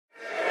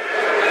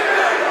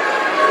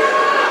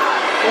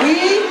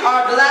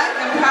are black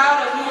and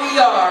proud of who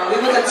we are. We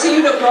will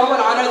continue to grow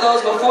and honor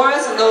those before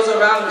us and those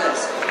around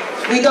us.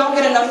 We don't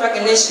get enough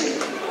recognition.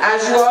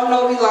 As you all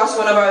know, we lost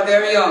one of our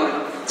very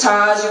own.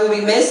 Taj, you will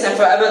be missed and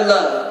forever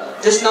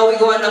loved. Just know we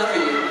go enough for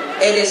you.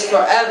 It is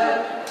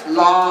forever.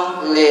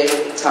 Long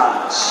live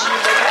Taj.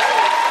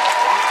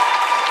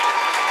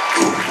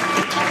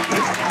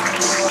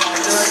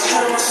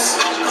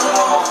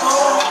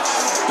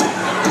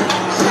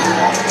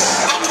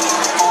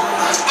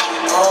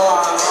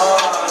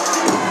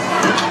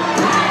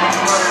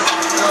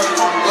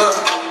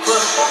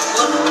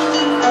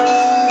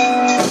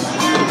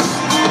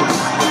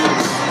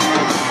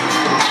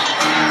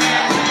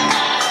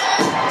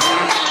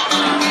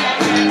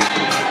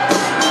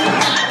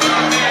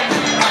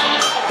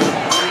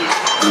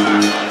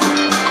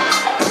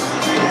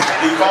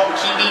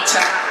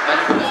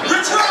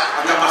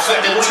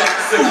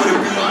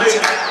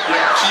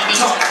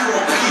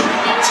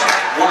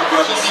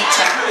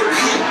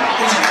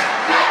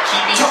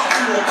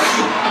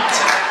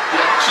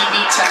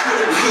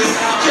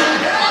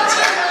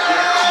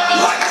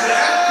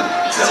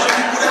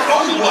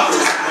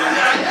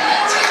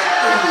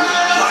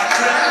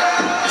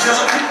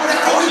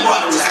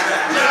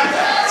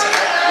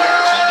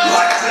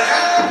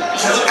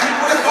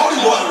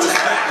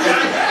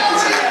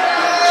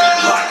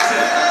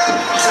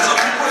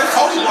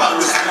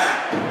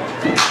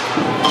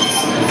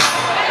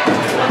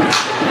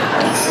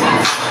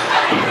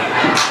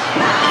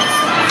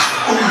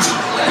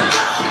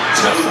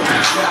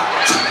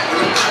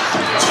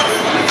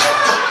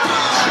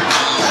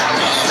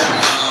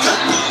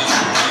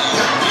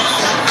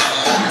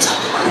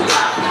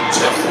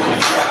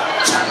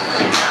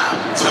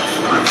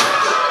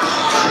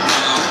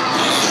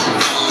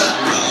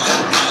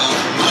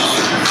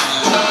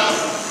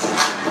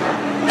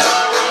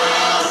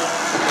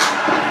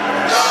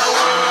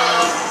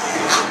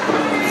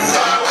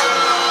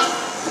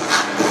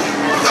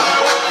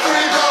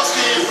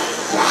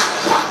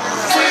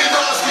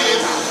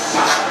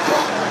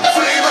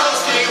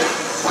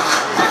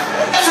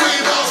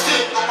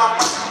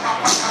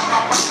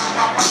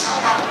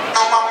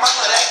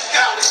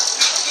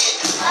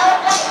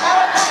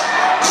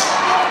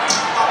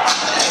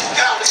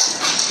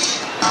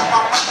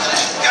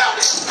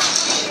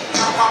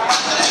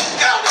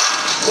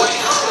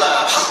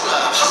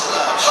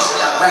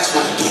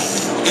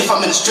 If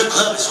I'm in a strip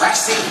club, it's right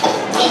scene. Boom,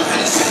 and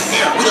it's in the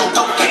air. We don't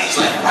throw games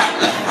left, right,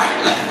 left,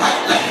 right, left,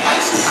 right, left,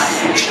 right.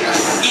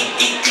 Eat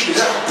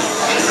it up,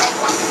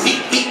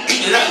 eat it up,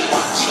 eat it up.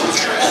 She gon'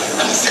 tear it up.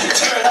 Let me see her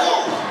tear it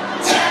up.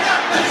 Tear it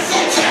up, let me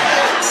see her tear it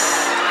up.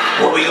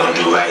 What we gonna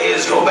do right here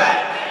is go back,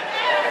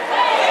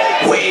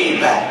 way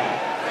back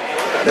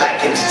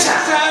into time.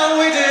 That's how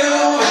we do.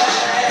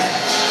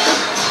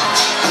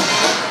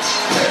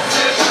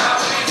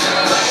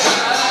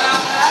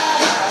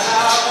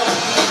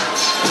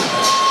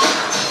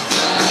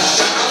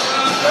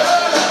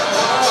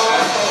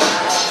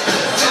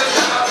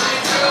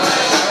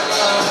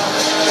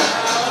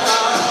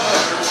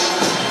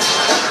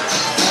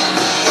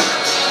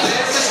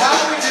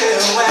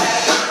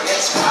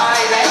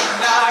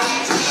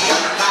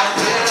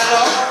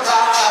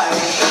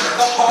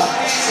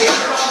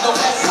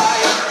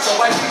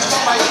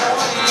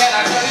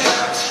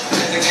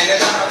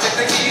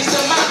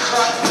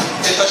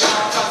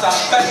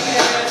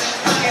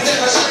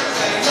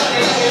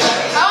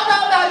 I don't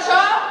know about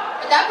y'all,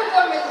 but that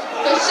performance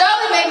could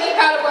surely make me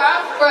proud of where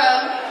I'm from.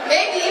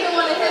 Maybe even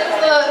want to hit a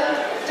little,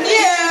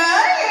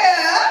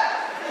 yeah.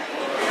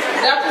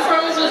 That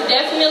performance was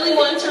definitely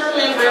one to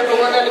remember, but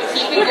we're going to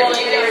keep it going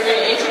and we're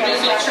going to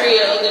introduce a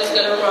trio that's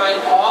going to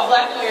remind all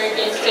Black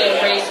Americans to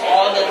embrace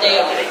all that they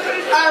are.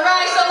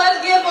 Alright, so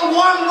let's give a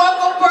warm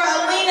welcome for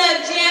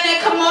Alina, Janet,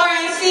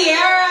 Kamara, and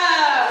Sierra.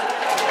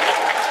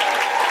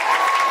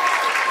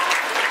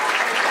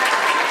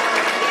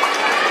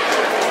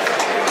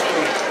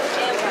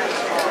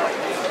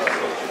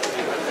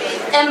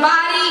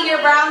 Embody your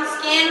brown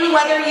skin,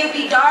 whether you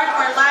be dark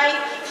or light,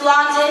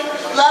 flaunt it,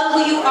 love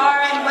who you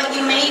are and what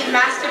you make,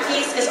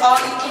 masterpiece is all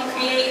you can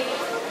create.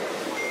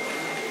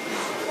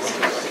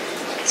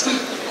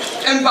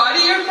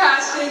 Embody your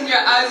passion,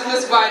 your eyes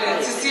must widen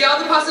to see all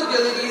the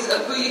possibilities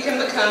of who you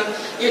can become,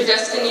 your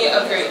destiny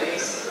of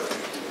greatness.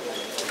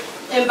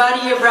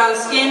 Embody your brown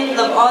skin,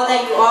 love all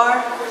that you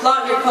are,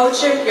 flaunt your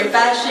culture, your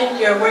fashion,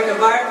 your work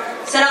of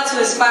art, set out to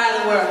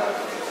inspire the world.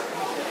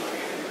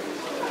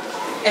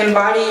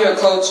 Embody your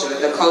culture,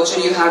 the culture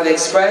you have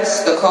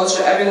expressed, the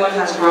culture everyone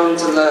has grown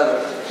to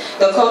love,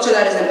 the culture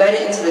that is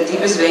embedded into the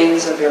deepest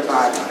veins of your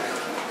body.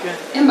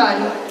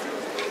 Embody.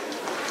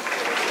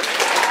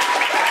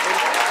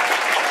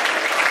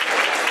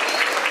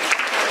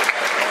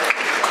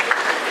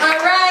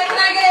 Alright, can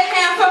I get a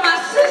hand for my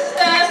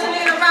sisters? I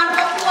need a round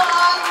of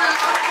applause.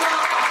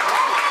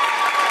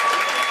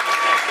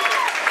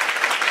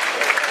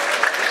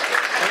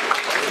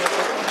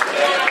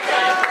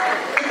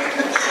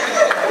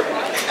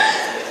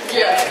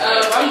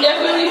 I'm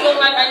definitely feeling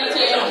like I need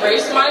to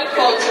embrace my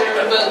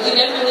culture, but we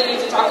definitely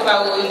need to talk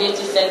about what we did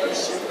to set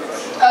this shit.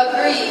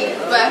 Agreed,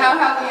 but how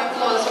have we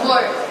influenced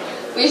sports?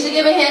 We should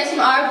give a hand to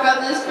our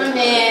brothers from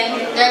men.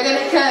 They're going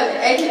to come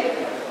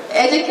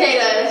educate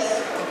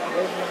us.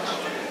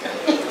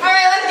 All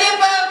right, let's give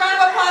a round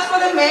of applause for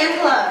the Man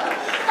Club.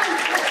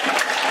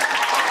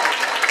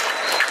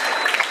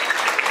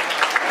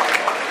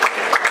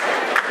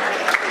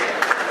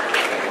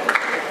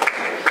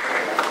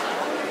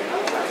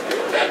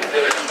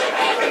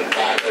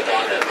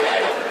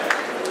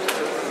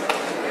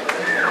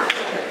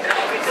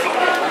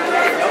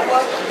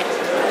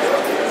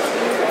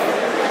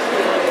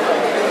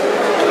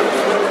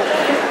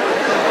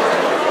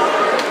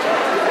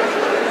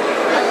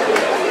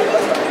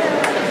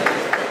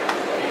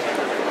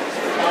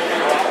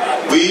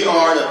 We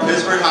are the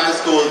Pittsburgh High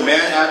School's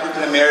Man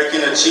African American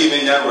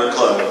Achievement Network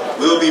Club.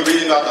 We will be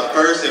reading about the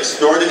first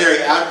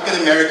extraordinary African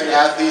American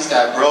athletes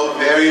that broke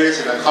barriers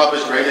and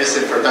accomplished greatness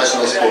in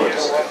professional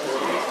sports.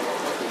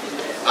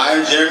 I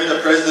am Jeremy,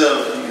 the president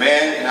of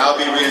MAN, and I'll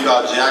be reading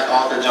about Jack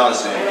Arthur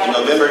Johnson. In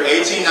November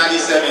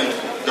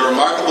 1897, the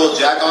remarkable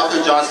Jack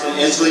Arthur Johnson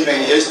instantly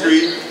made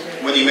history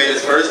when he made his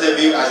first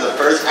debut as the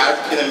first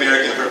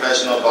African-American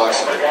professional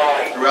boxer.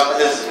 Throughout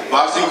his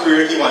boxing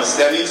career, he won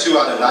 72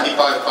 out of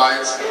 95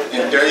 fights,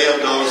 and 30 of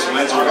those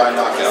wins were by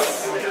knockout.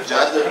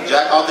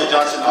 Jack Arthur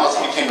Johnson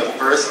also became the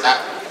first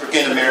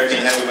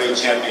African-American heavyweight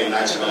champion in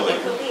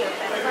 1908.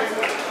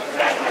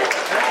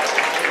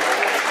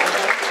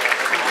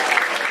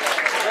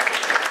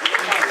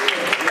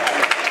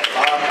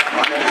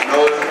 My name is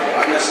Noah.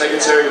 I'm the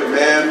secretary of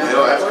MAN,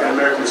 the African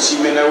American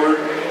Achievement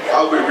Network.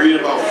 I'll be reading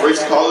about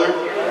Fritz Pollard.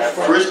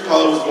 Fritz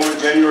Pollard was born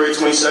January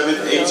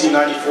 27,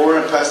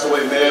 1894 and passed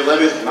away May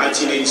 11,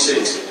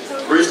 1986.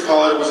 Fritz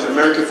Pollard was an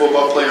American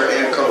football player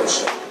and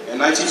coach. In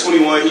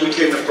 1921, he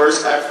became the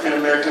first African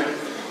American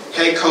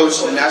head coach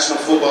in the National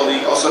Football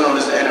League, also known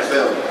as the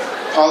NFL.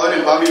 Pollard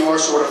and Bobby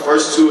Marshall were the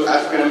first two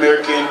African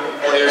American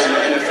players in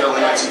the NFL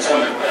in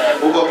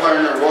 1920. Football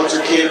partner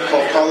Walter Kidd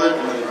called Pollard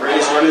one of the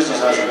greatest runners he's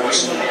ever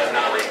seen.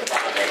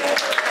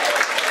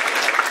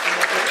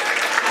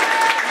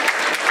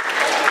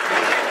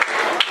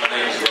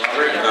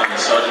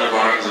 Sergeant of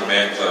Arms of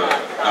Man Club.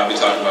 I'll be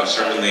talking about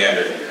Sherman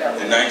Leander.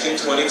 In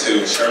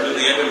 1922, Sherman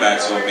Leander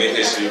Maxwell made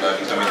history by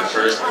becoming the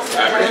first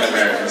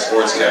African-American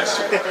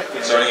sportscaster.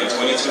 Starting at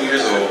 22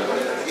 years old,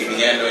 he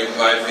began doing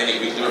 5-minute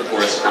weekly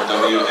reports for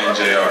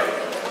WNJR.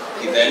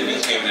 He then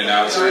became an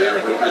announcer at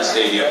Rupert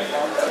Stadium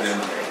and then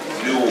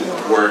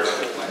Newark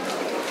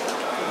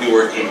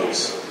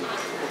Eagles,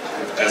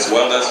 as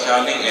well as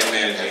founding and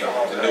managing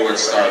the Newark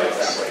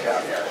Starlings,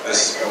 a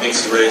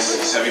mixed-race,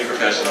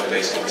 semi-professional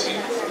baseball team.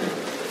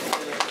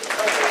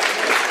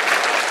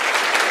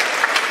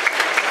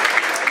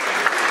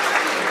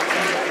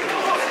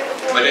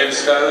 My name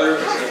is Skyler.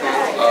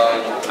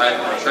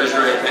 I'm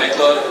treasurer at Man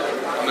Club.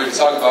 I'm going to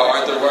talk about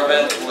Arthur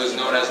Warman, who was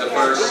known as the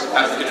first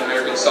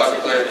African-American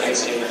soccer player in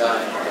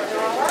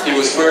 1989. He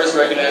was first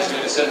recognized in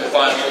the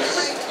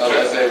semifinals of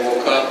FA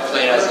World Cup,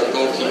 playing as a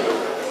goalkeeper.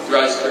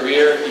 Throughout his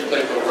career, he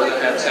played for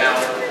Rotherham Town,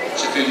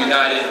 Sheffield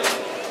United,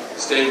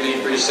 State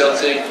League, British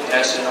Celtic,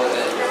 National,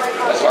 and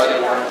that's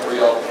Arthur Warman for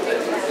y'all.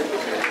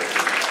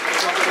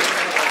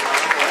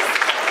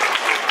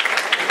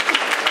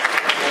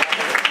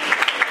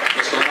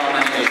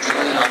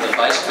 I'm the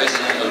Vice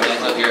President of Man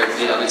Club here at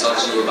VIT. I'll be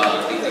talking to you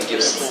about Aletha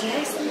Gibson.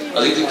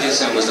 Aletha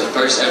Gibson was the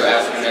first ever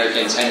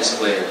African-American tennis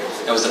player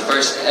and was the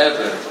first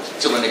ever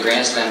to win the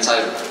Grand Slam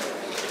title.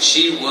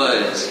 She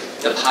was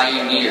the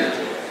pioneer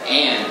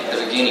and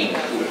the beginning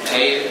who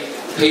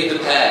paved the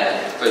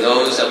path for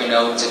those that we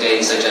know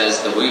today, such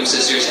as the Williams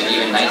sisters and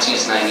even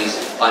 1990s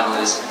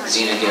finalist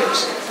Zina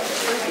Garrison.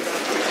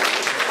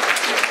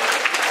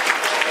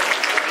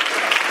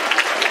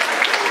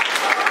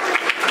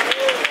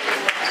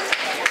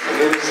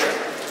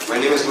 My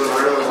name is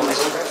Leonardo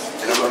Alonso,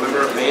 and I'm a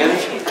member of MAN.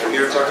 I'm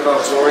here to talk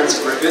about Florence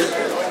Griffith,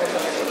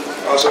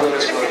 also known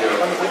as Flo.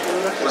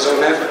 Was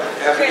an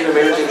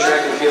African-American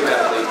track and field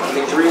athlete,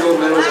 winning 3 gold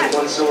medals and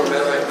 1 silver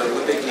medal at the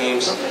Olympic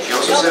Games. She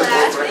also set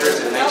world records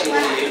in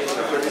 1988 for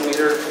the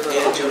 100-meter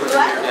and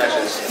 200-meter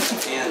dashes.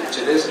 And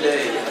to this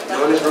day,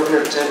 no one has broken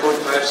her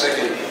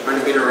 10.5-second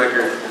 100-meter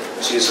record.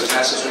 She is the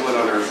fastest woman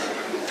on earth.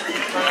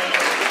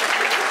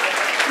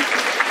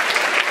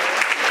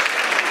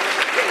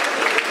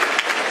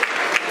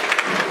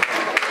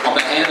 On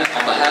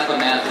behalf of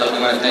Man Club, we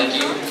want to thank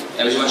you,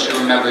 and we just want you to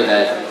remember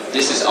that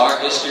this is our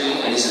history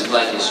and this is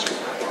Black history.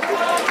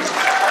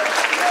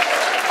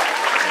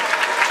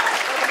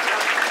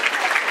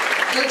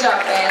 Good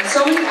job, man.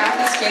 So many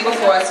athletes came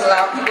before us to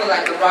allow people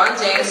like LeBron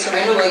James,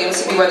 Serena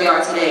Williams to be where they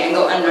are today and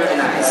go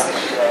unrecognized.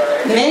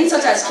 Men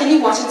such as Kenny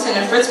Washington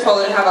and Fritz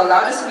Pollard have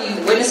allowed us to be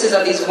witnesses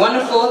of these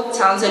wonderful,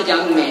 talented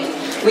young men.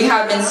 We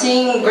have been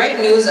seeing great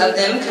news of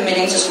them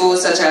committing to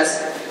schools such as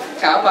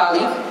Cal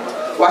Poly,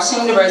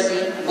 Washington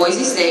University,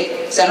 Boise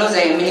State, San Jose,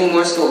 and many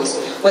more schools.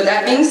 With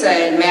that being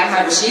said, may I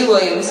have Rasheed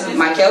Williams,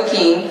 Michael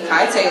King,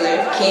 Kai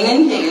Taylor,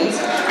 Keenan Higgins,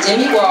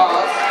 Jimmy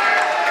Walls,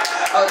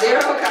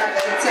 Odero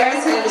Okaka,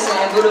 Terrence Henderson,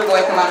 and Buddha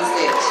Boy come on the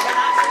stage.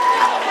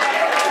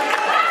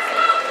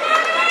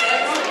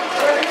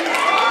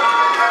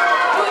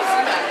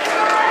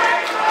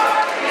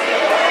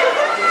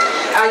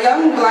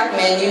 young black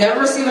men, you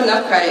never receive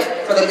enough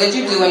credit for the good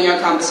you do and your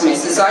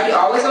accomplishments. Society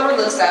always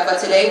overlooks that,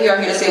 but today we are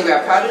here to say we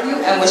are proud of you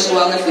and wish you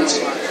well in the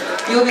future.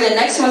 You will be the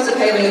next ones to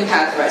pave a new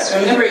path for us.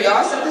 Remember,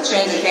 y'all set the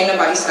trends and can't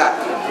nobody stop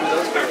you.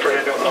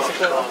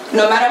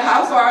 No matter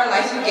how far in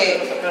life you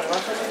get,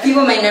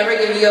 people may never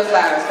give you your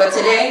flowers, but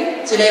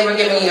today we're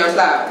giving you your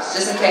flowers,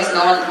 just in case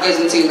no one gives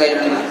them to you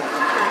later in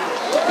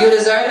life. You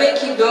deserve it,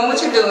 keep doing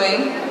what you're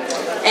doing,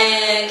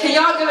 and can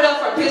y'all give it up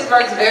for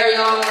Pittsburgh's very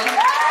own?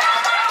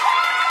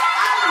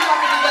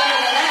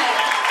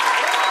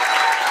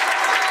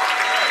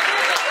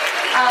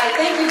 Alright,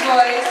 thank you,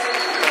 boys.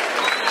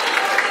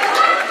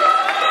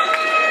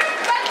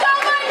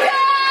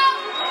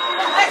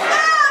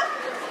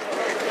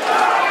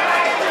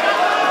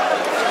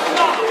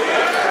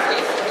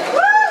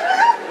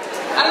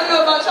 I don't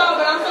know about y'all,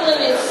 but I'm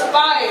feeling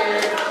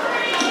inspired.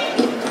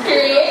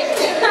 Period.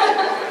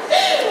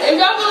 If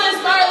y'all feel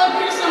inspired, let's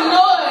hear some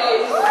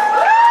noise.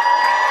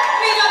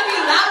 We gotta be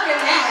louder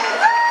than that.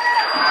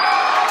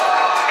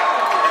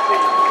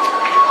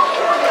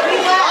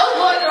 Those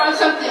boys are on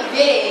something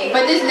big,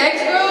 but this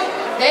next group,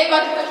 they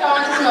about to put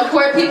y'all onto some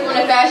important people in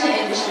the fashion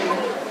industry.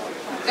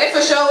 They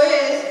for sure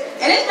is.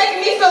 And it's making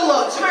me feel a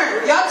little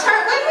turned. Y'all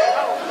turn with me?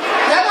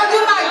 Y'all gonna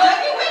do my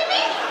ducky with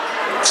me?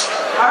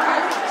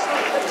 Alright.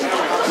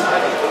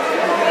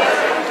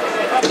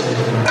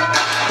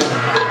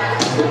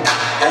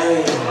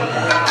 Hey,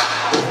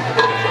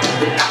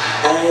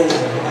 hey,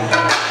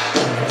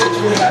 teach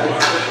me how to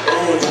cook,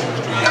 hey.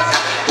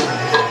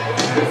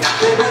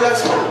 Baby,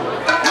 let's go.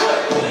 What?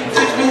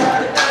 Teach me how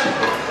to cook.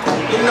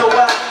 You know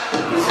why?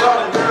 It's all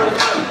the girls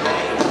love me.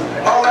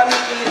 All I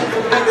need is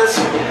a bigger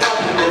super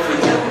compliment for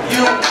you.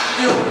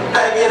 You,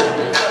 back it up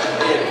and cut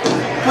it.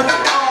 Put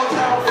your arms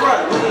out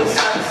front, lean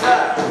side to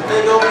side.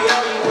 They gon' be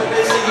on you when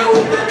they see you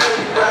with that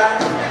dirty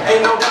ride.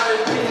 Ain't nobody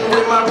beating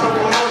with my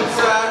brother on the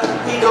side.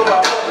 He go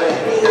by Bubba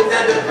and he hit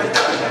that different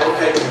gun.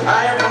 Okay,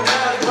 I am from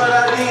Dallas, but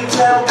I leave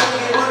town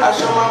boogie. I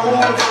show my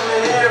moves on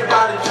and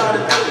everybody try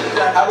to do it.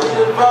 I lead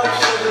the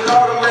functions and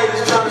all the ladies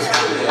try to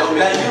screw it.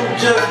 Now you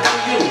just do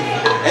you,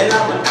 and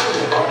I'ma do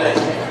it all day.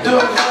 Do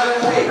it for the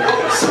hate,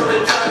 so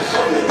they try to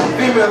show me.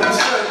 Females be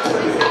stuck to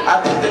me,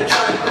 I think they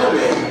try to do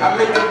it. I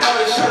make the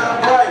party shine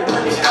bright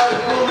when they started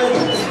moving.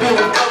 It's been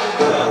with bubble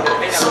gum,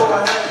 so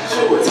I had to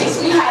chew it. Teach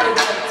me how to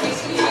do it.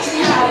 Teach me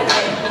how to do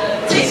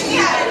it. Teach me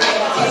how to do it.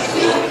 Teach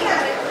me how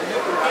to do it.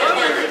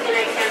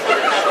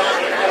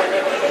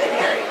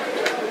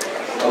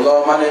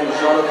 Hello, my name is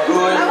Jonathan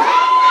Good,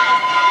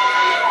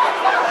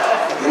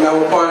 and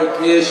I'm a part of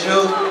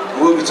BSU.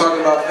 We'll be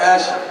talking about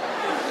fashion.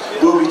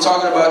 We'll be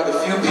talking about the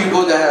few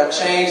people that have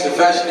changed the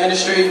fashion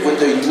industry with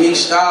their unique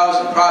styles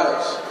and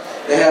products.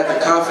 They have the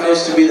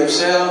confidence to be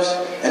themselves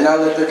and not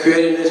let their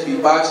creativeness be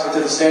boxed into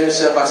the standards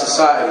set by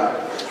society.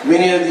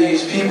 Many of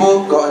these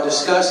people go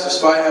undiscussed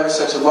despite having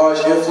such a large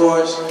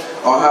influence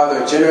on how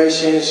their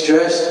generation is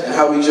dressed and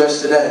how we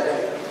dress today.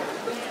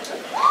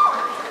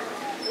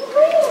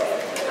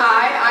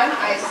 Hi, I'm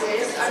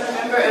Isis. I'm a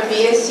member of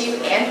BSU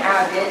and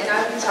AVID, and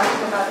I'll be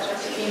talking about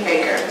Josephine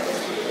Baker.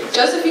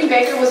 Josephine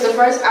Baker was the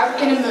first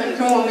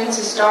African-American woman to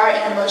star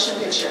in a motion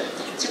picture,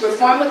 to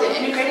perform with an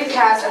integrated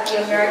cast at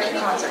the American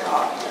Concert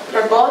Hall.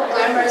 Her bold,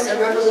 glamorous, and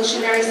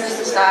revolutionary sense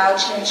of style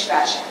changed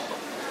fashion.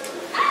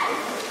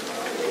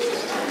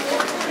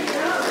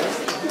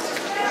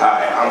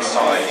 Hi, I'm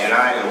Solid, and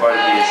I am part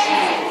of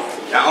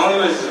BSU. Not only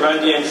was Run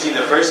DMC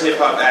the first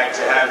hip-hop act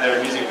to have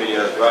their music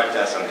videos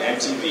broadcast on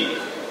MTV,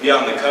 be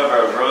on the cover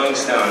of Rolling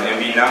Stone, and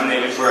be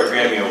nominated for a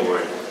Grammy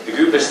Award, the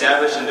group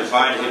established and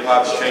defined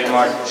hip-hop's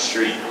trademark,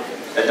 street,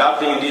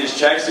 adopting Adidas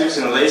tracksuits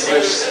and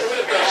laceless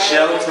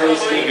shell-toe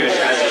sneakers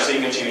as their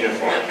signature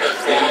uniform.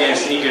 They began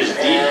sneakers'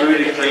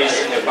 deep-rooted place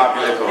in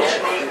popular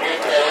culture.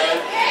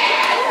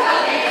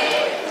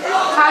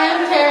 Hi,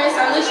 I'm Paris.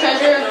 I'm the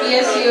treasurer of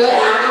BSU, and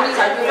I'm going to be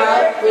talking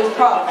about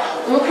RuPaul.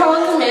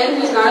 RuPaul is a man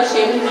who's not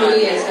ashamed of who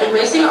he is,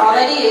 embracing all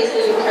that he is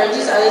and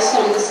encourages others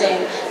to do the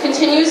same.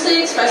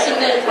 Continuously expressing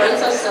the importance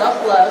of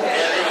self-love,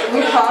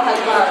 RuPaul has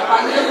brought a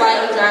positive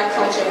light on drag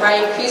culture by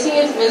increasing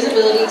its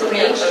visibility to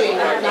mainstream,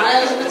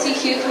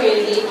 non-LGBTQ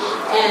community,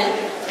 and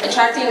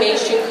attracting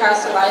mainstream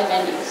crowds to live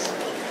venues.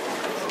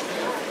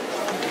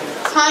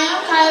 Hi,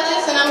 I'm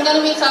Kylis, and I'm going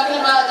to be talking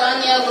about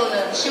Danielle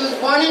Luna. She was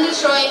born in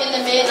Detroit in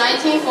the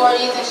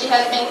mid-1940s, and she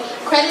has been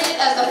credited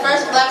as the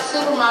first black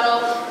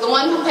supermodel, the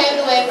one who paved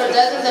the way for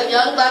dozens of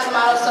young black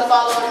models to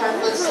follow in her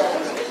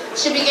footsteps.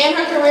 She began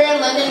her career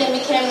in London and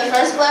became the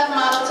first black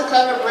model to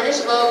cover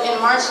British Vogue in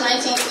March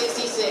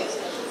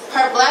 1966.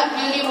 Her black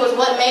beauty was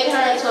what made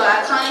her into an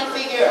iconic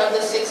figure of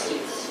the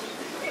 60s.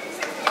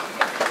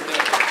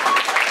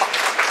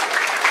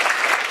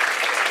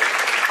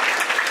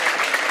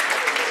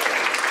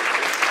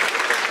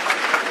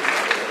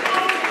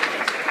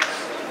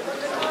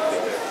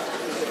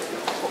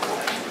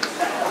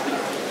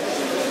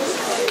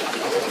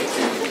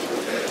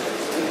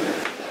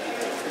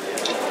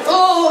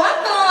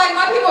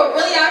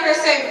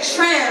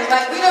 Trends,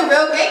 like we the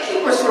real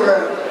gatekeepers for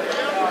real.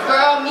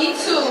 Girl, me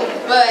too,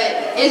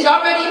 but is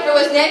y'all ready for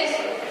what's next?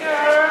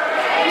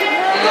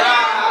 Yeah,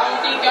 I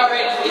don't think y'all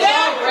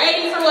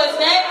know what's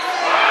next?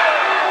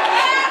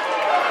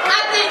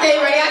 I think they're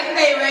ready. I think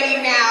they're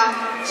ready now.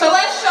 So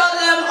let's show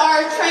them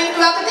our trend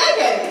throughout the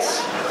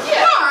decades.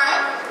 Yeah. All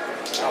right.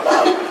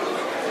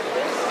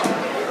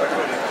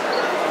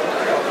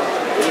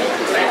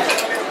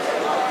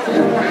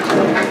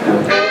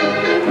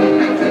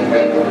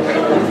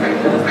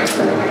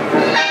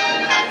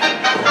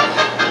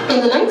 In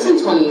the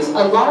 1920s,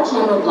 a large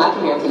number of Black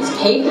Americans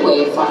paved the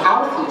way for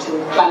our future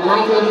by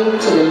migrating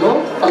to the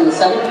north from the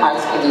southern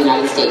parts of the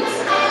United States.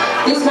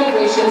 This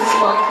migration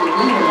sparked what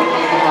we know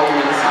as the Harlem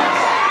Renaissance.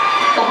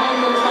 The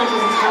Harlem Renaissance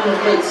was a time of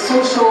great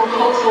social,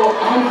 cultural,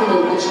 and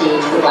political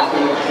change for Black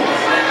Americans.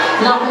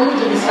 Not only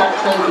did we start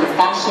trends in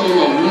fashion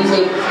and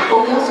music,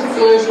 but we also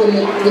flourished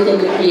within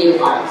the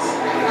creative arts.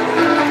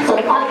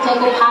 From Art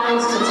Deco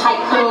patterns to tight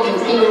curls and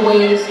finger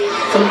waves,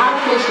 from our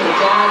creation of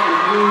jazz and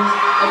blues,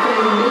 and from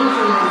the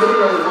amazing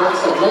literary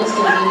works of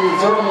Langston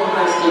Hughes, Zora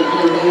Hurston,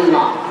 and Elaine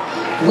Locke,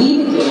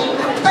 we began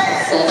to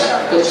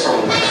set the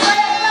trend.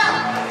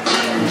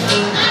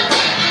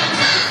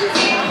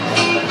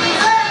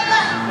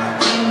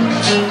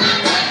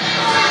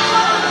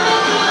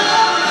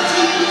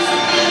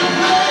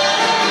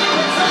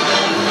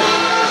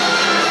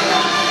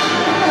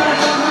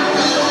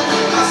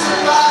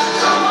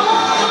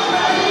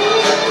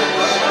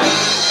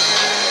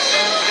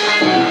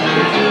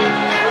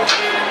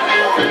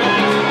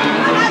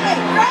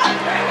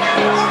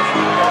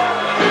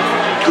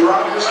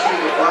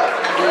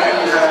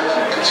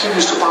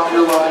 Continues to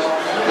popularize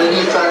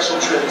many fashion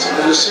trends. In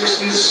the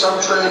 60s, some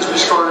trends we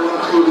started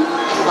including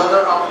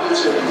leather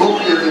outfits and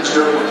hoop earrings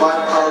during the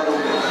Black Power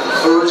movement,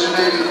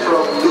 originating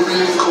from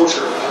Nubian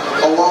culture,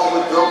 along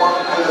with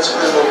Belmont pants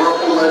and the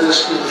ruffle leather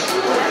scheme.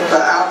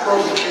 The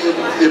afro became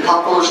a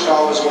popular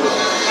style as well.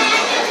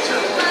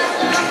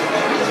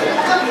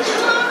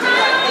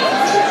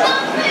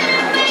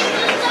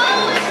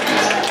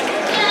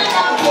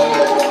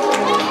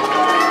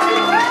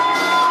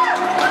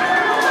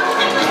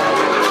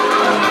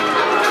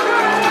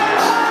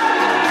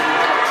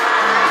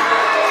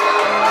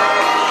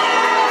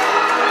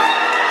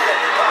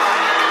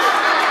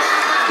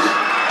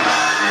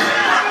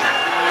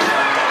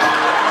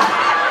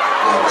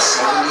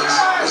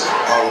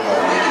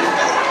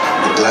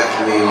 Black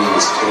community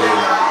was carrying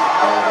out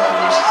all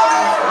values,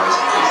 afros,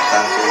 and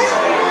platform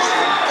followers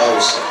that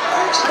also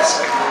back to the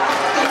second.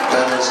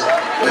 Fellas,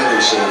 wear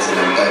them shades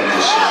and them button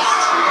shirts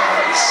to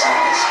allow the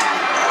simple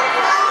smooth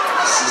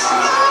vibes.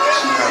 Sisters,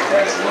 keep out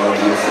those long,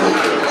 beautiful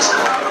girls.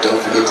 Don't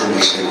forget to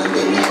make sure them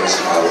baby girls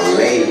are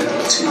laid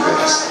to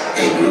rest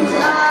and groove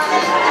on.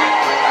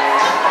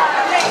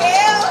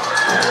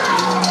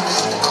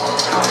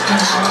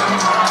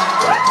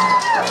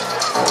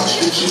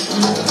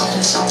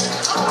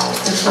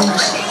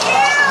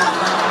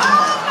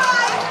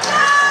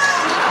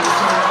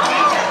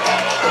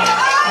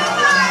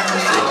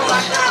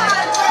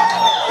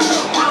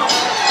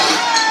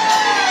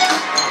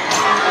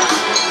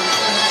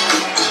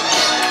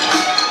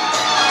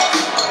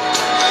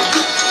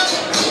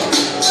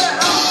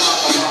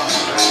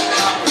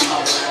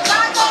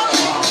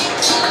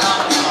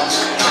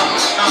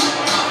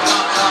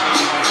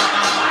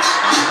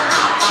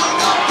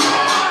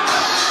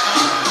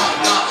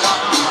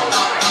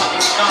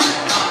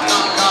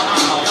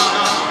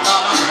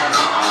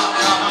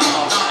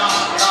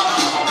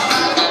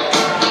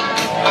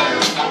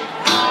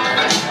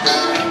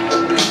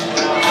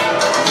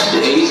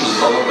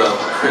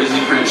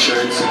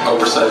 Shirts,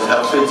 oversized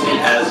outfits, and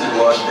acid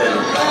wash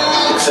denim.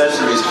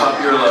 Accessories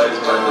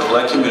popularized by the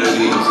Black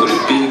community included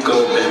big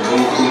gold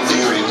bamboo hoop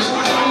earrings,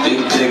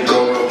 big thick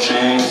gold rope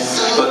chains,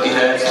 bucket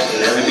hats,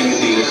 and everything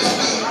Adidas.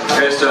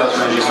 Hairstyles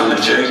ranging from the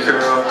J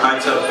curl, high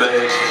top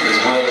fade, as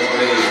well as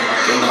wave,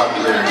 gained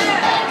popularity.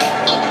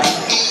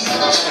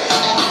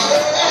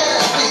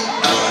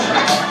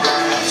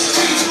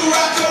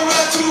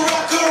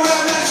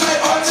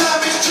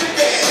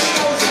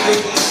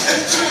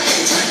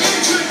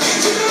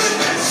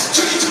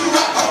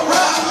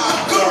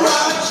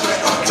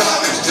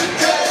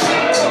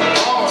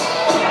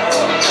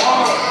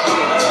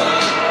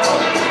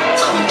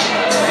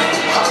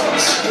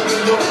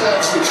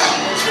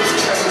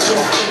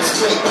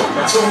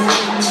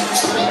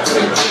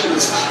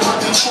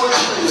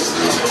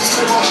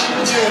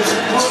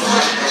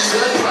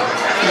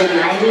 The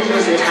 90s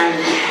was the time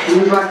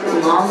we rocked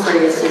long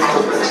braids and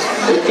combos,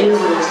 with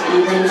fingernails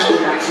even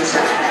came back in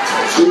style.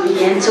 We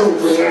began to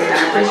wear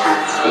backwards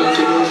hats and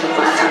get into the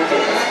flat top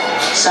haircut.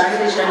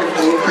 Starting the trend of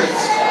bold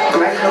prints,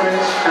 bright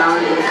colors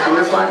found in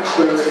color block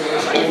clothes,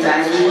 and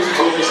baggy,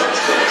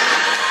 oversized clothes.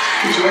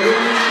 Jordan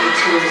and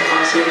Tims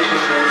also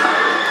became very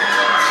popular.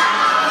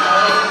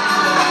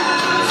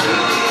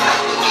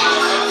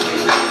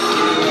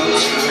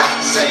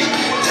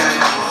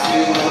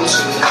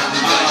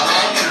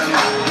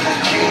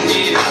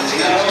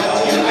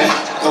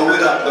 Throw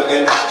it up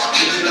again,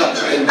 give it up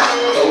again,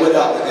 throw it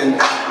up again,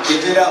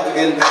 give it up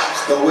again,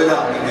 throw it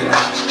up again,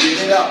 give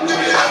it up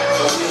again,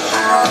 throw it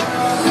up.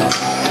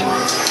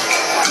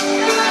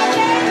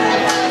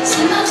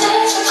 See my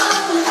days are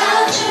all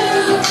without you,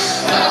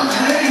 I'm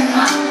hurting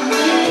my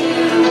way.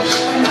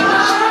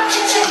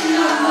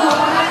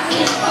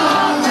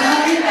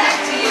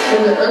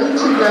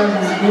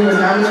 we were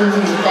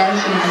nominated in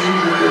fashion and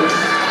music videos.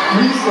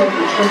 We set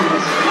the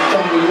trends,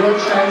 from the York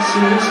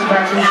tracksuits,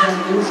 backwards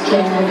jumpers,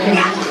 camo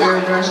pants,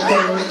 airbrush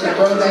clothes, to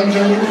throwback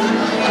jeans.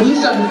 We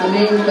started the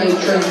nameplate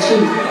trend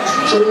too.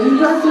 So when you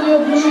got to your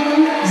blue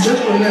man,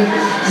 just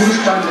remember, we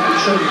started the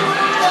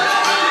trend.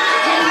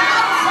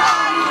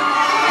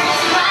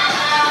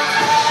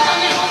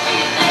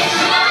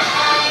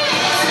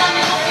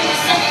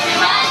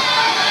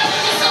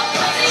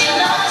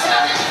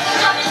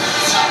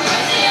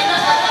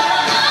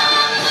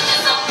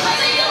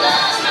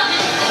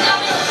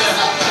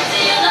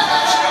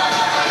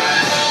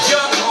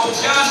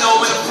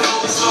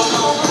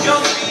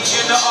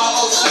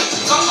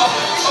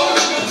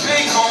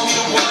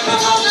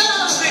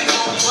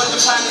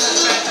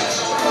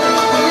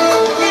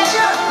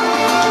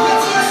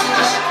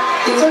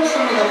 These are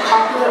some of the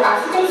popular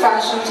African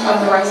fashions of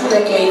the rising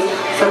decade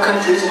for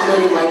countries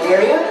including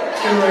Liberia,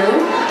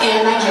 Cameroon,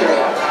 and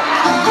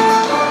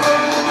Nigeria.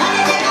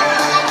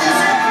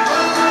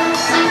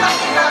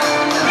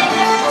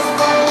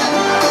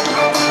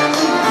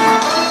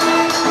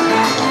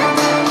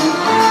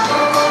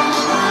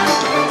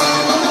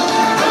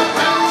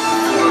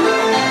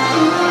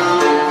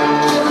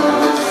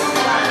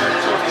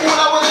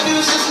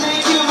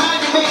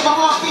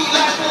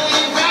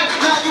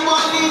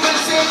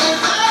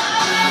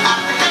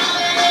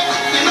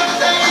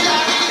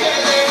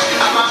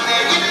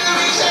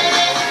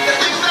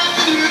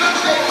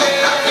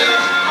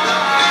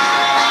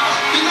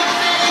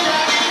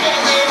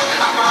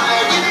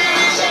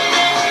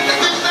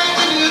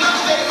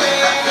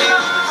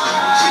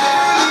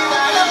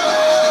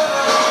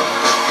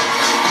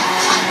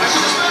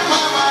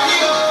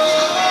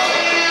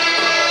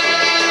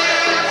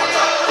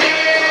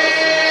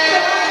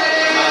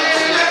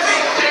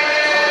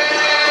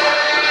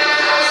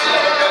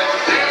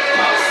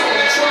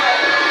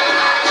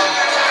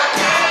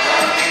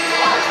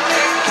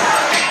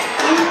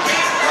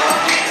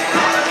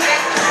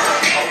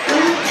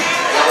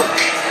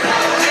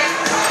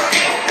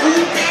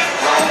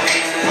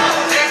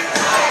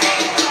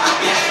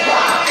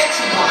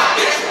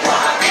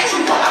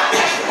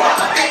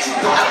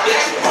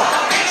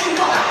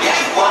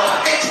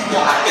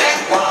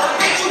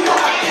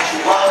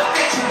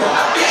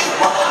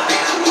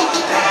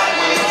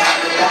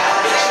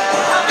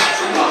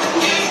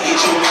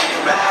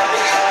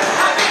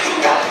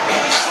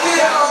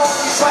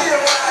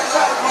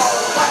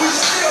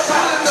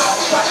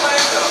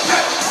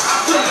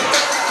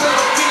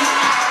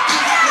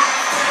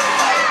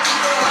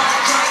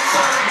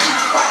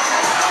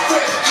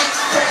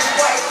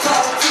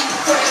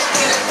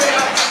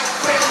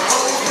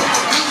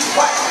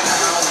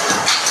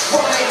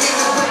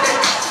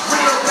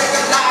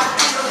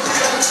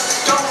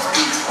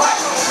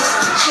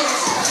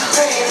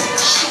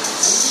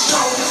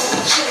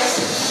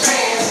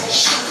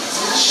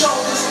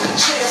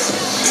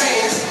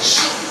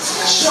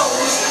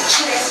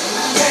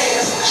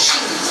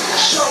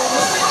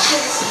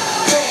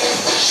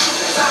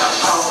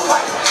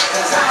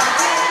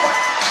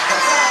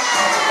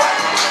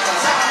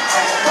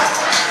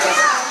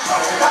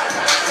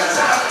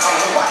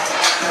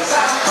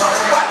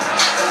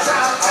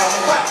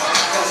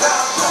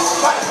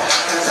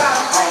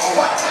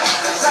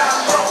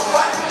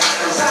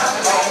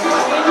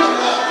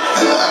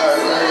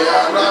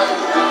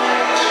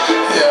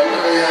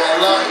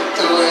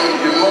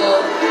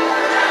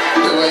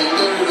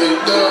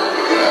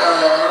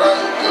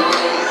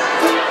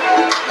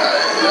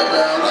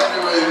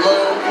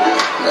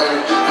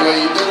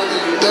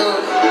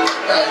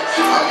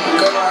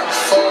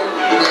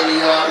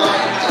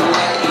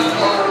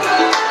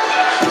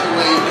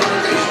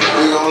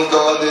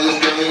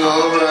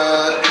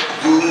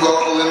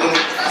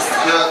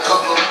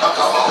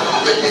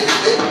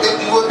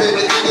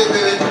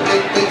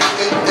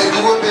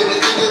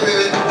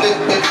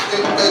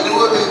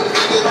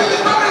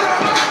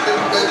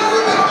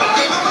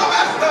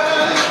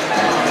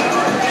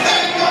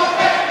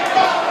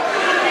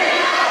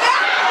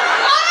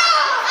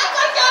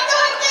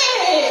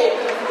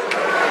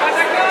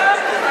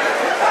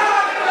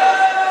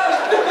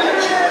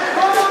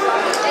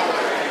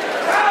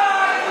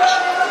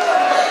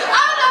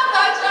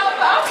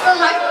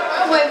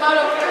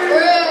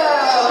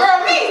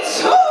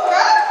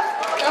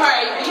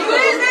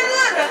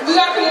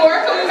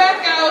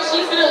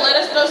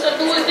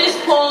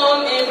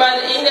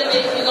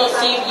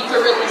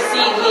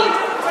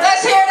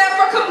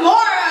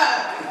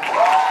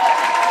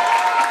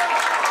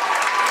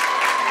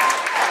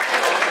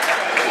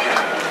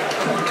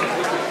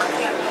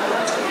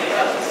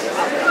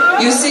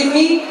 You see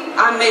me,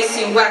 I may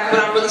seem whack,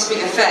 but I'm really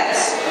speaking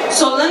fast.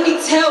 So let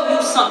me tell you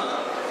something.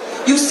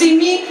 You see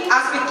me,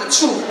 I speak the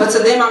truth, but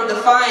to them I'm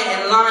defiant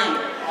and lying.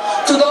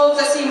 To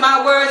those that see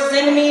my words as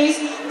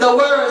enemies, the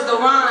words, the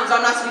rhymes are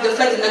not to be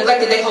deflected,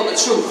 neglected, they hold the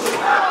truth.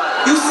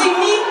 You see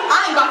me,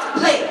 I ain't about to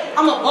play.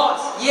 I'm a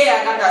boss.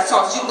 Yeah, I got that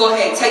sauce. You can go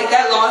ahead and take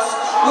that loss.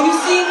 When you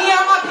see me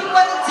and my people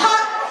at the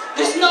top,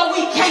 just know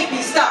we can't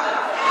be stopped.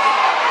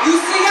 You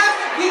see us,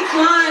 we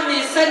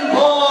climbing, setting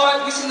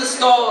boards, reaching the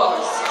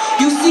stars.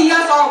 You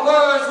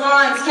words,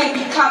 rhymes can't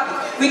be copied.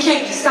 We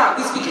can't be stopped.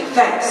 We speaking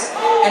facts.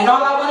 And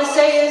all I want to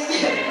say is,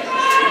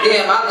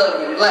 damn, I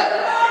love you, black.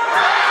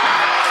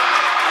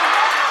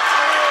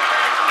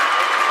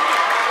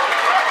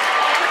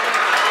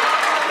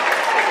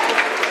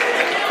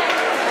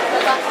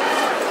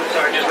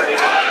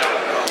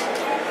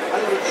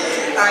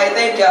 Alright,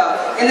 thank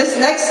y'all. In this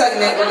next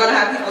segment, we're gonna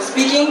have people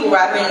speaking,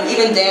 rapping, and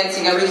even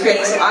dancing and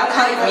recreating some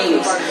iconic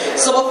memes.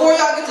 So before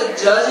y'all get to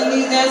judging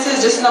these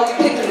dances, just know we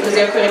picked them because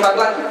they're created by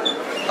black people.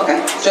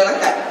 Okay? Straight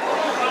like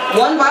that.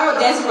 One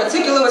viral dance in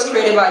particular was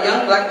created by a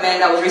young black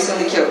man that was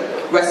recently killed.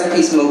 Rest in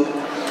peace, Mook.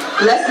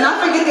 Let's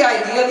not forget the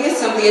idea of the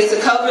assembly is to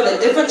cover the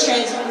different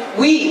trends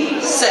we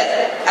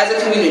set as a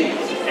community.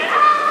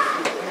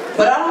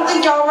 But I don't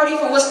think y'all ready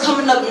for what's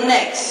coming up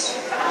next.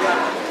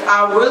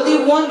 I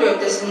really wonder if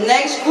this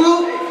next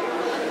group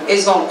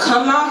is gonna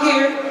come out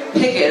here,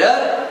 pick it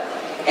up,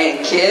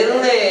 and kill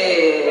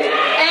it.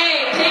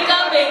 Hey, pick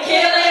up and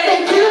kill it,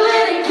 and kill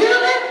it, and kill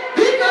it.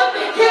 Pick up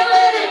and kill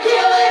it, and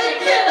kill it, and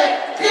kill it.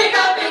 Pick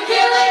up and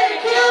kill it, and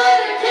kill it,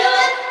 and kill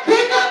it.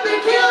 Pick up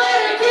and kill it,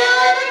 and kill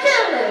it, and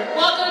kill it.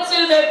 Welcome to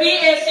the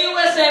BSU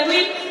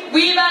Assembly.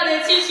 We about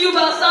to teach you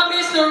about some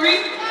history.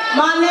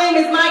 My name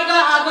is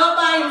Micah. I go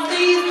by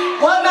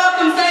MCs. What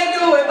Malcolm say,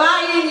 do it by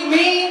any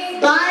means.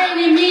 By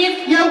any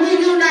means, yeah, we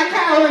do not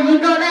cower. You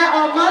know that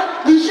all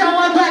month, we show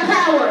our black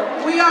power.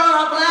 We are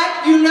all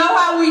black, you know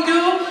how we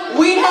do.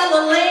 We have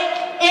a link,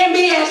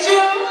 MBSU.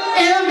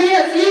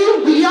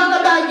 MBSU, we all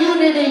about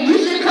unity. You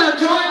should come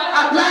join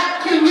our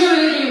black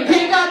community.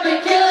 Pick up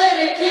and kill it,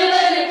 and kill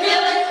it, and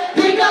kill it.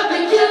 Pick up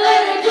and kill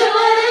it, and kill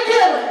it, and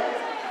kill it.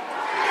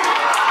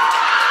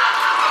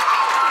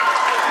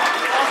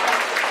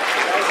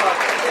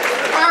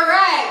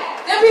 Alright,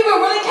 them people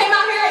really came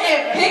out here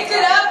and picked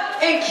it up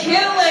and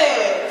killed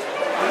it.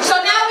 So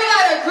now we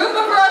got a group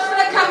of girls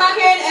gonna come out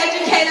here and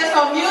educate us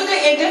on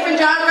music in different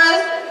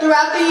genres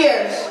throughout the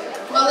years.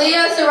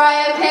 Malia,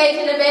 Soraya,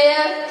 Paige, and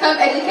Nevaeh, come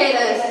educate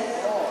us.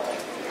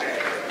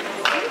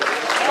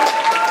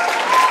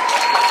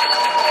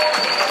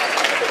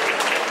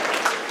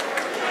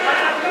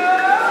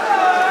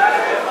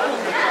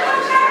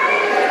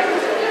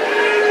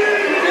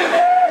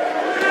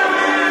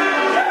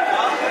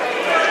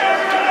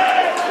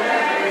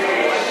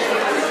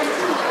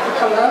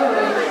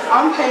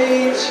 I'm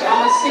Paige,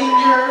 I'm a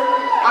senior,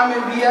 I'm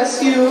in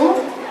BSU,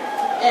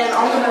 and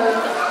I'm going to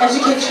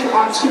educate you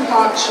on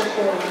Tupac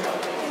Shakur.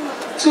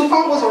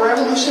 Tupac was a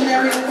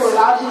revolutionary who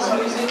allowed his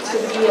music to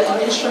be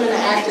an instrument of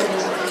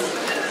activism.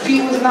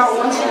 He was not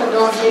one to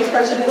condone hate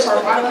prejudice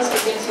or violence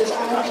against his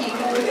own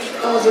people,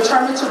 and was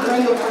determined to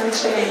bring about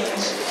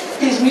change.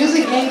 His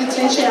music gained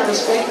attention and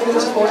respect for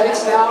his poetic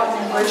style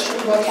and embraced true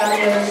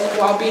vocabulary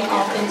while being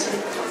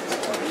authentic.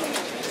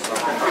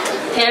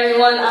 Hey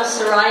everyone, I'm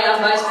Soraya,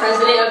 I'm Vice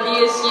President of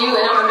BSU,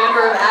 and I'm a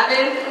member of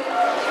AVID.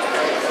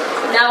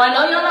 Now I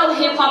know you don't know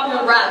hip hop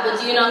and rap, but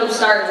do you know who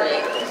started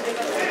it?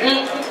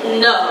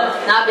 No,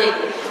 not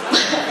Biggie.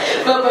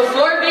 But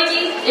before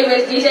Biggie, it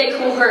was DJ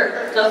Kool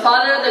Herc, the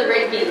father of the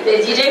breakbeat,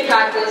 the DJ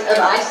practice of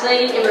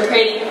isolating and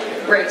repeating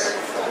breaks.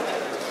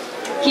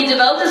 He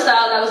developed a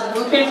style that was the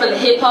blueprint for the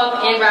hip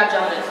hop and rap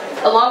genre,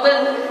 along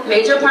with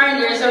major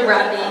pioneers of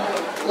rapping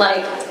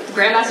like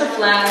Grandmaster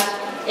Flash,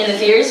 in the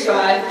Furious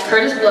 5,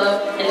 Curtis Blow,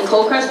 and the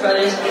Cold Crush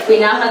Brothers. We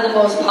now have the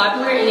most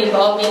popular and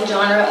evolving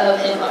genre of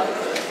hip-hop.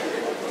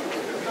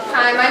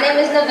 Hi, my name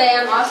is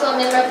Nevaeh. I'm also a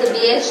member of the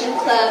BSU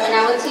Club, and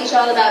I will teach you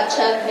all about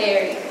Chuck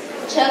Berry.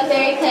 Chuck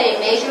Berry played a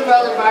major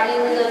role in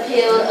broadening the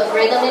appeal of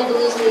rhythm and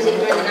blues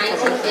music during the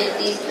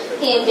 1950s.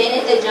 He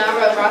invented the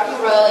genre of rock and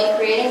roll and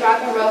creating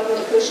rock and roll from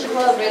the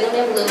crucible of rhythm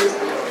and blues.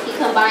 He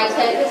combined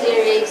clever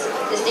lyrics,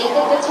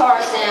 distinctive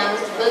guitar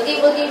sounds,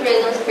 boogie-woogie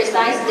rhythms,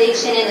 precise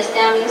diction, and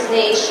astounding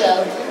stage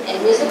show,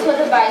 and musical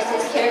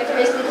devices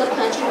characteristic of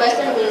country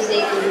western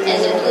music, and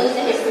the blues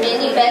in his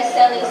many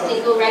best-selling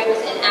single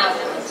records and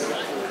albums.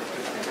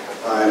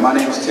 Alright, my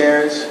name is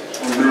Terrence.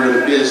 I'm a member of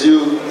the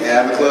BSU and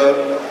AVID Club.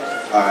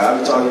 Alright, I'll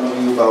be talking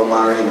to you about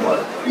Ma Rainey.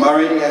 Ma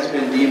Rainey has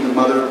been deemed the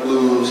mother of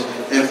blues,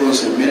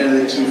 influencing many of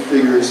the key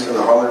figures of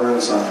the Harlem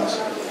Renaissance.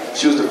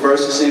 She was the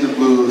first to sing the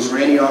blues.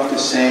 Rainey often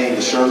sang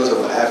the struggles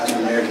of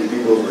African American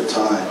people over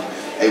time.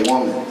 A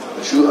woman,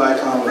 a true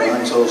icon with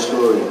an untold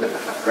story.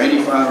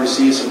 Rainey finally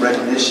received some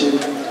recognition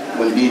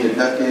when being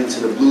inducted into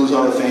the Blues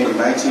Hall of Fame in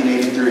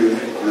 1983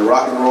 and the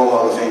Rock and Roll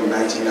Hall of Fame in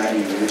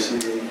 1990.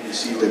 She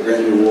received a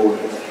Grammy Award.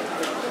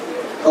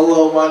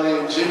 Hello, my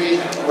name is Jimmy.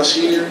 I'm a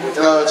senior.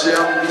 Today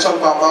I'm going to be talking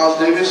about Miles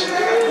Davis.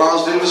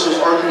 Miles Davis was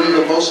arguably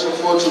the most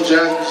influential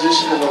jazz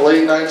musician in the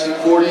late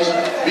 1940s,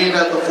 being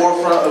at the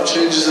forefront of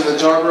changes in the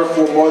genre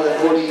for more than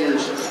 40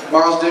 years.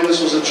 Miles Davis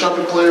was a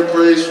trumpet player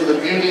praised for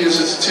the beauty and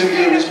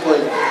sensitivity of his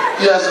playing.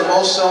 He has the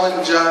most selling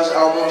jazz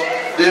albums.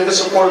 Davis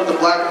supported the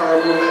Black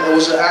Power movement and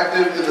was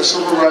active in the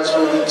Civil Rights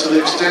movement to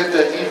the extent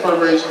that he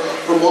fundraised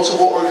for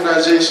multiple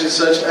organizations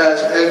such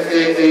as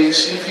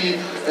NAACP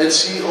and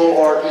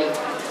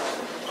CORE.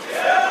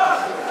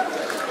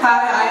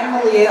 Hi, I am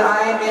Malia.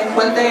 I am in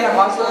Puente and I'm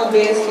also in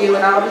BSU,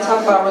 and I'll be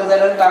talking about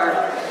Rosetta Tharpe.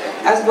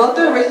 As both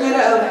the originator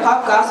of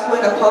pop gospel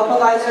and a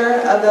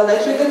popularizer of the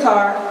electric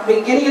guitar,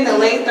 beginning in the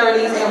late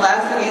 30s and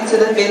lasting into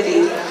the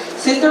 50s,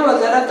 Sister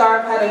Rosetta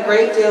Tharpe had a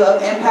great deal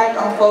of impact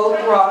on folk,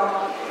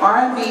 rock,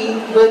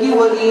 R&B,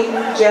 boogie-woogie,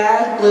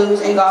 jazz,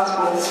 blues, and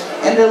gospel.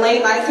 In the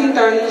late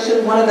 1930s, she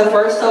was one of the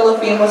first solo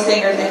female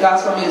singers in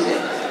gospel music.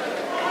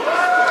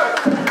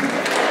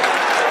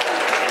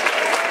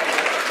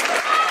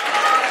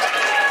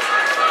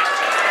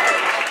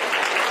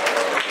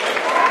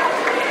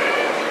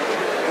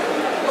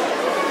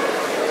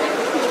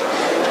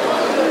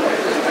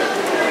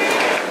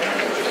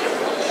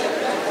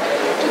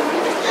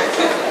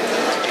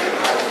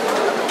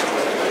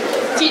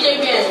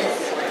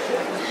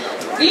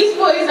 These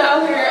boys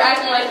out here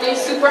acting like they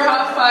super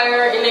hot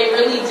fire and they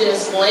really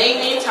just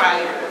lame and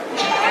tired.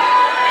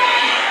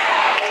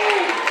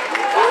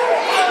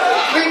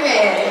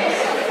 Freeman,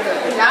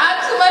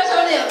 not too much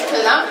on them,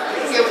 because I'm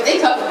hear what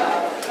they talking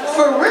about.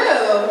 For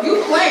real,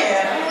 you playing.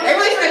 They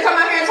really finna come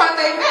out here and talk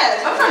their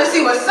mess. I'm trying to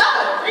see what's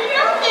up. Bring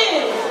it on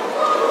in.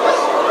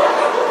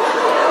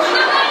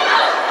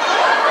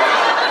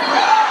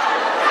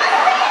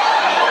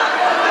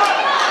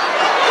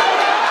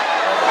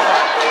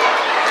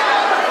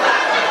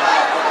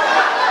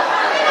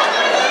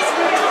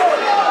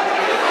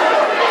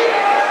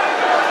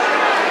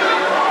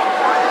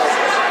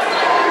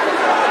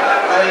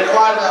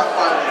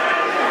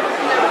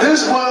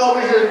 This boy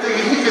over here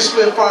thinking he can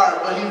spit fire,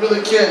 but he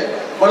really can't.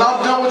 When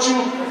I'm done with you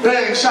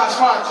banging shots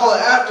fired, call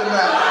it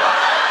aftermath.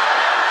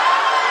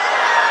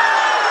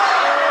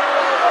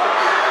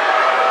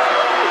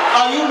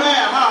 Oh, you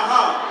mad,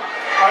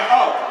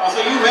 huh? So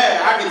you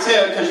mad. I can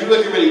tell because you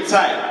looking really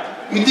tight.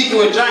 You think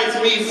you a giant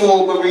to me,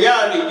 fool, but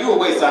reality, you a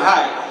waste of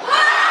height.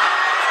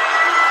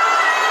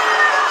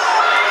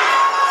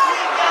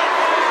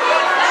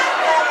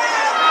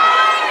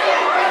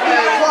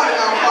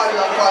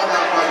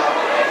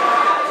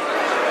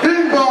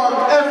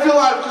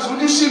 Because when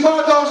you see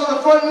my dogs in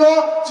the front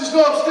yard, just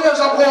go upstairs,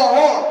 I'm going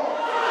hard.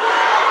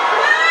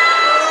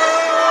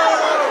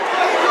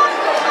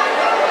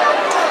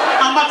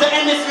 I'm about to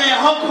end this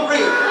man's whole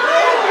career.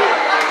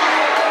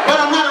 But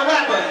I'm not a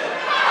rapper.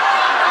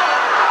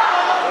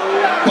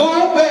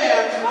 Boom,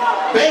 bam,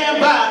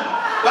 bam, bam,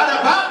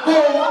 bada, bop,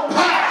 boom,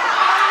 pop.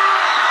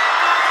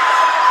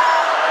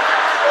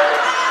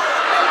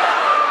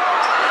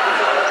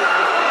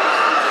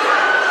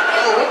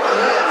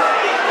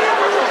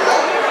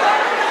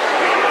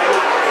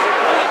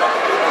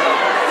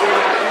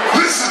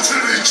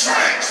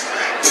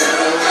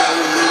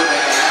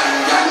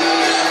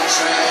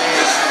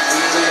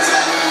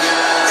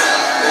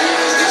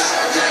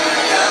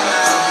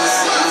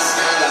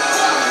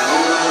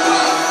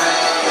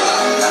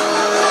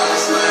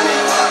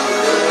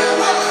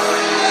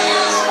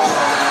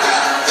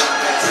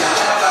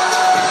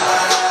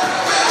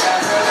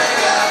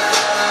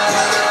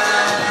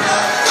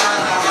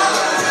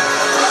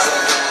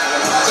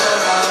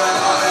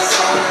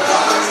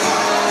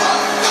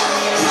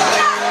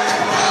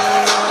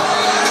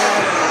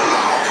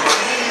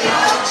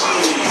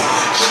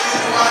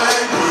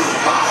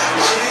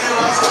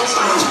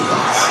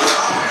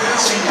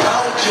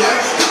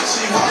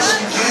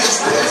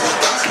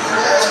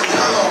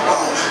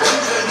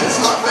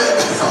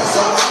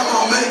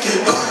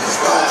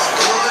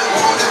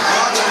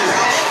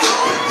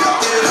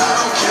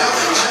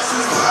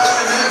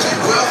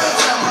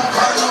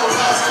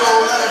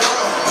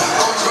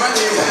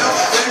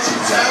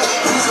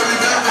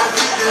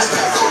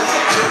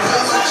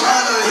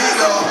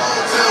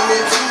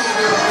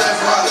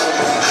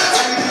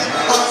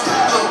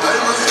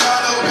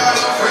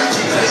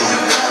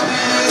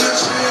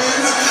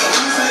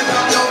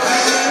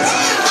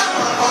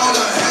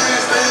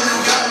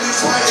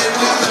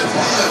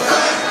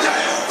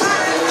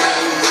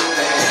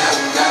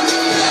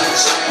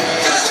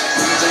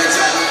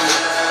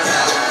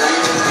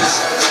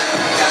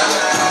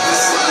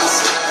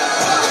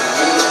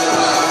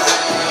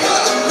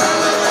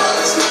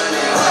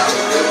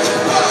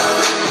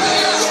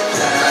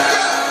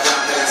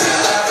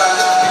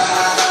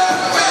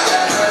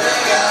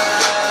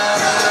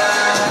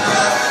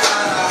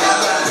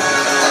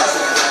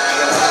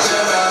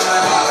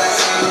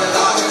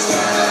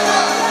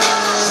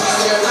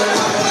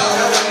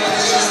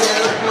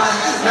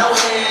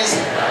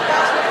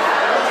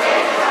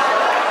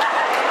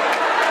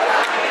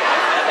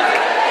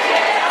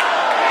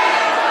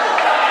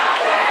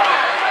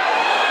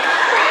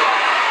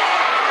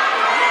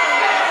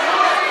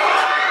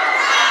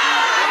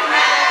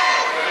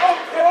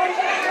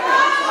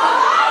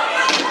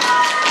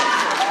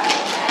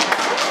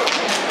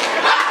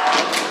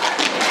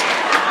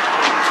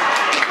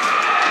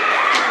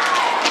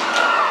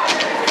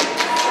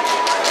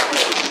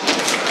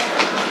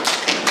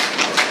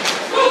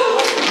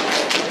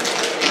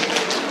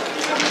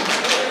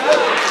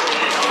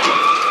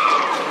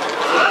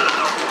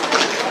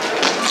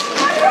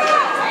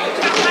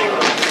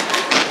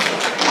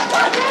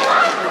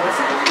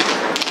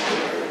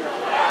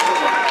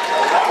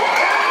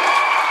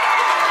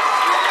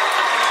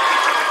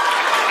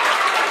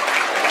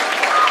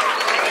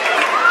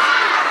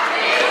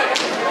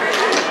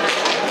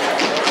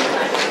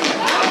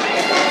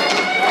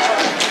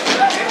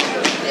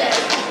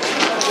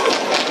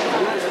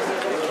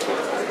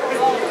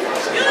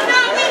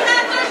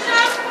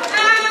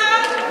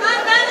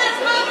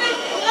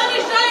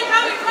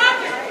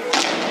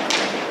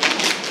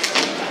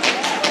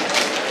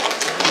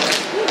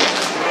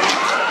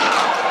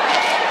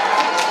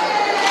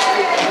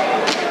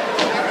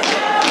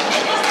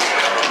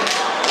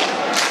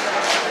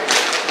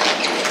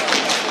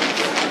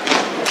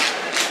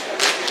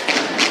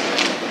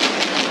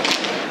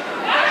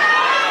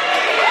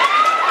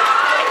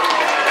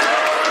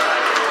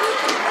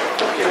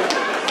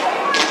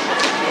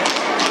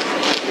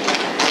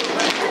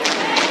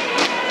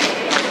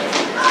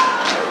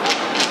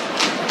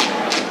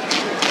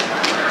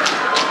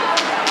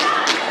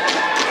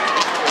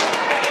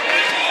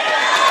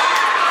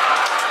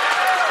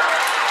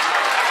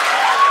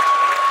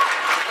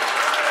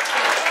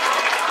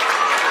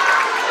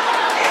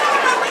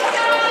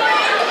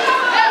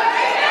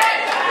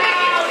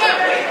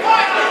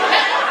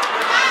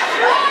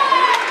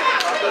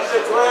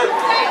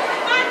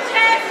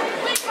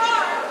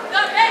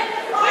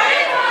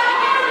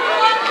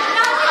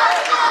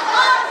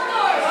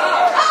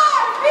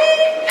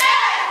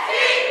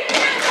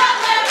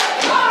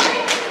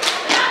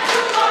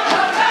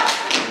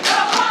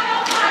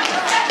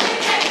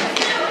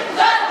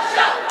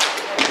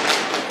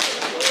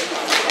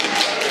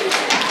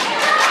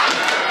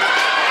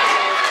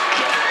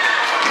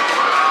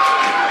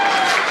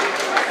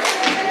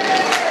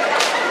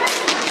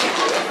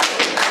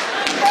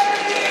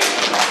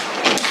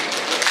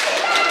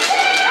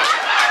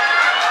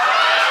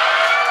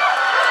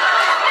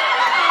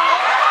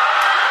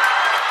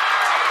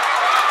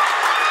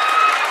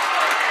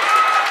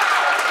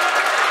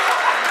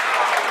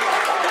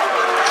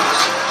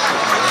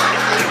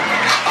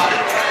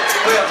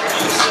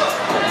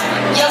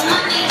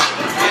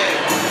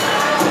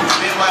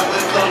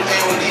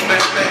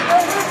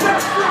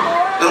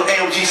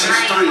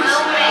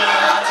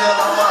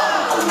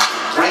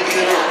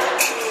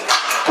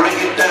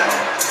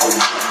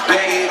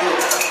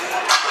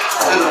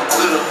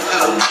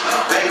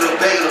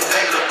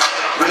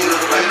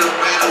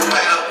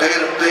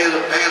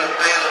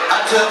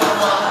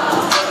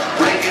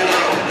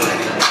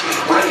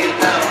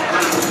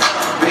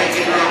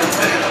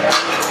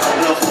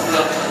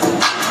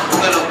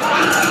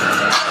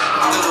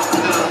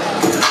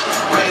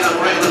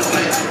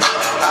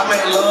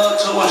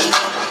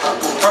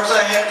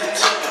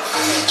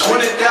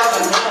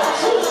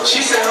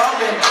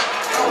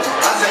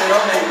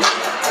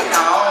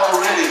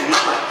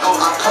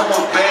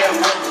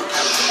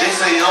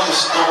 a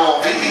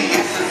storm.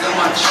 BBS is in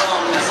my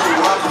charm, that's a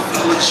rocket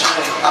full of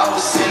chain. I was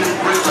sending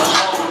bricks to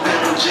home,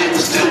 back when Jay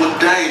was still a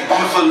dame.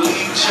 I'm for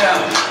lead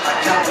child, I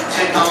got to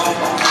take off.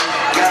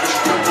 Got a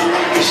stripper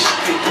with me, she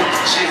can put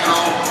the chick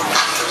home.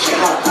 She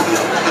gon' put it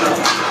up,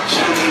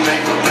 she don't need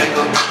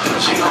makeup.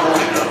 She gon'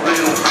 wake up,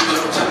 damn.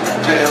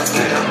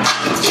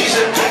 She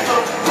said, wake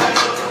up,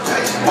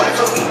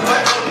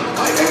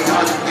 ain't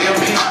got to deal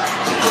me.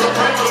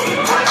 Break up.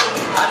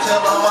 I tell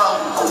my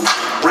mom,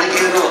 break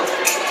it up,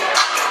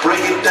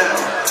 break it down,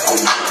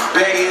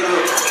 bag it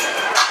up,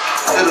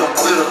 bag it up,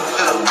 bag it up,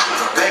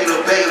 bag it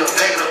up, bag it up,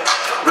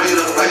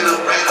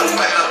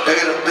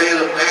 bag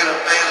it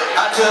up.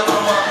 I tell my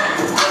mom,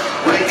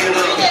 break it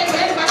up.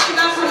 Everybody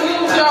got some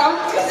moves, y'all.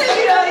 You see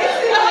me though,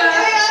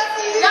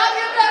 Y'all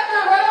give it up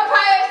for Royal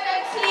Pirates,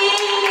 that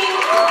team.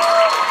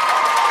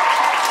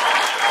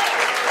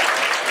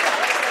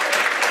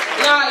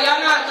 Nah, y'all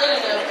not good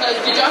enough, because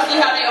did y'all see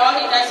how they all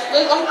hit that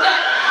split like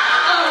that?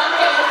 Oh,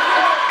 okay.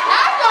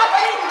 Half y'all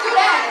can't even do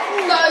that.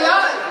 So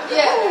y'all,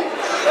 yeah.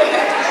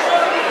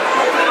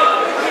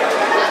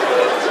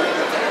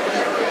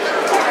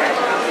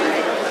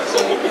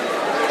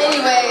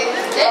 Anyway,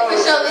 they for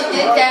surely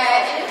did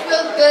that, and it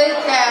feels good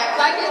that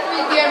Black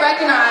History is being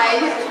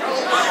recognized.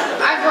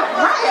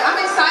 I'm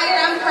excited,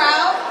 I'm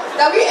proud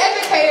that we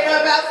educated her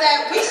about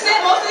that. We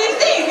said most of these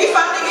things, we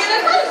finally get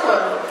it credit for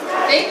them.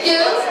 Thank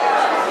you.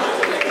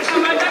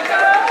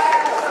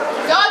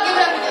 Y'all give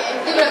it up again.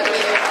 Give it up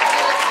again.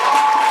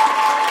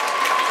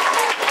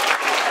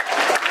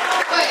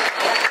 Wait,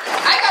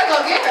 I gotta go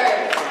get her.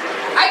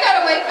 I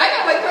gotta wake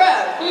her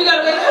up. You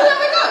gotta wake her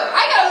up?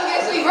 I gotta go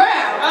get Sweet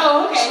Brown.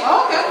 Oh, okay.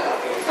 Oh, okay.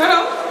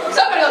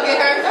 Somebody go get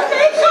her.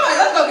 Okay, come on,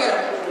 let's go get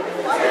her.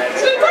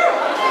 Sweet Brown.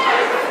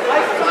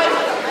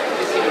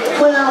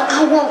 Well,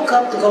 I woke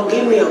up to go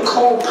get me a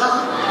cold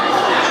pop,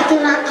 and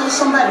then I thought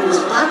somebody was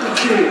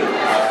barbecuing.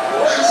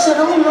 I said,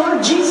 oh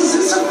Lord Jesus,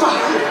 it's a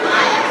fire.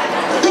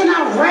 Then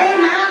I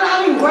ran out,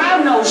 I didn't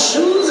grab no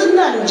shoes or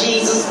nothing,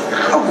 Jesus.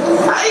 I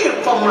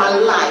ran for my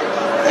life.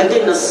 And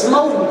then the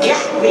smoke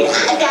got me.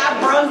 I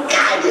got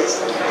bronchitis.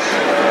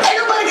 Ain't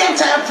nobody got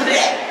time for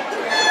that.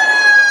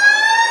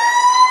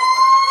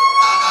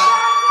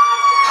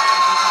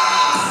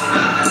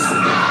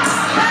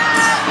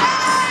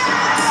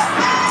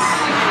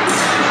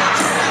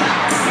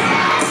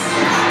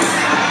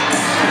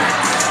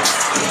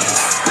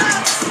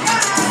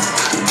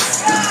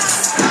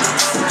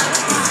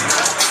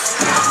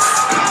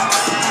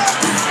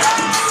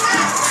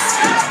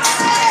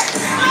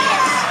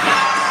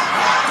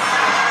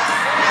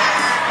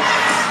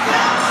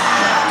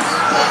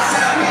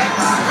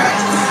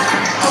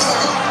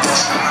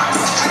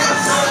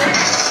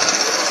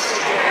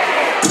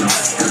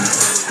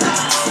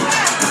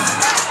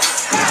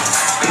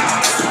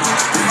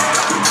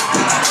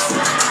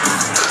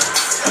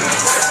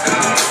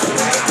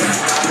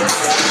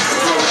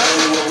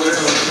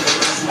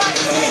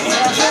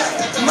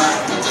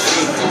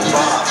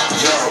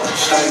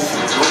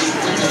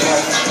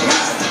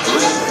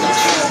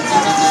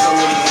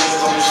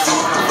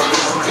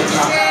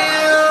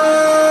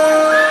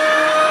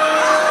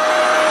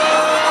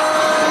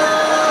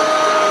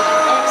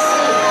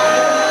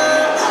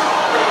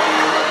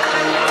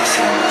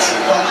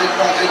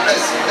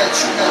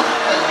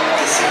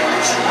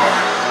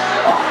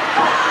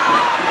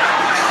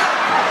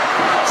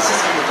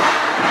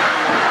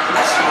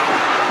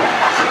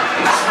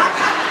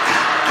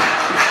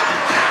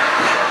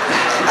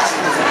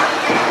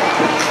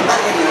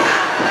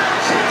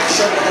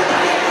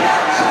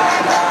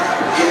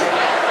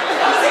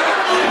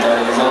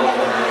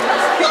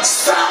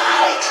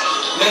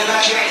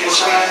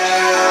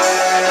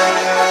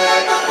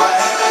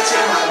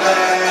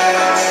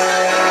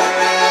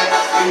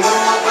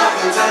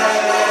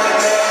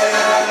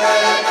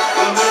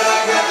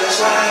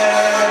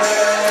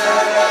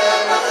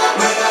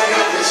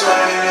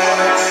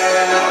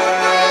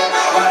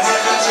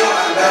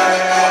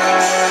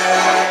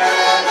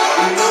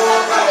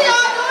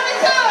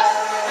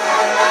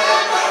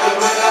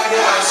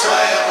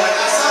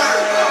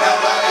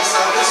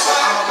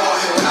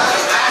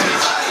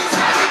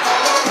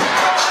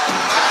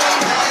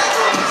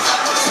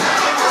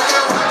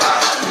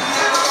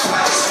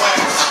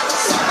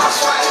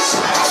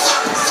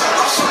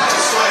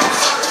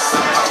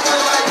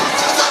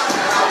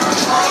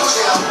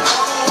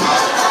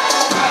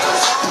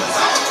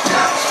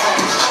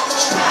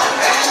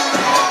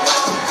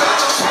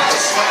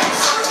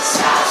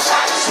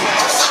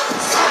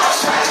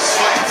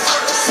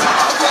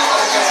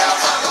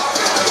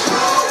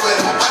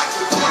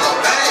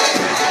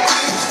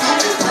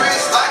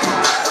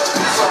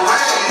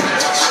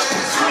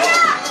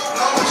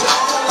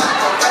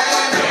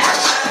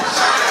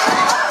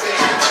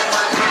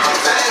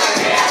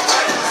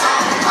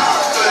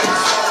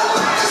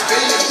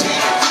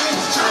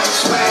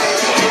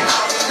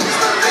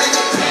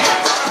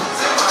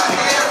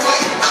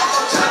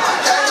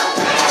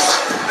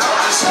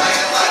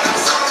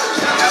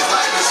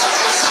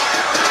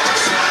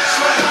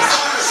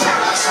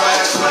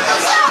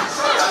 Swag.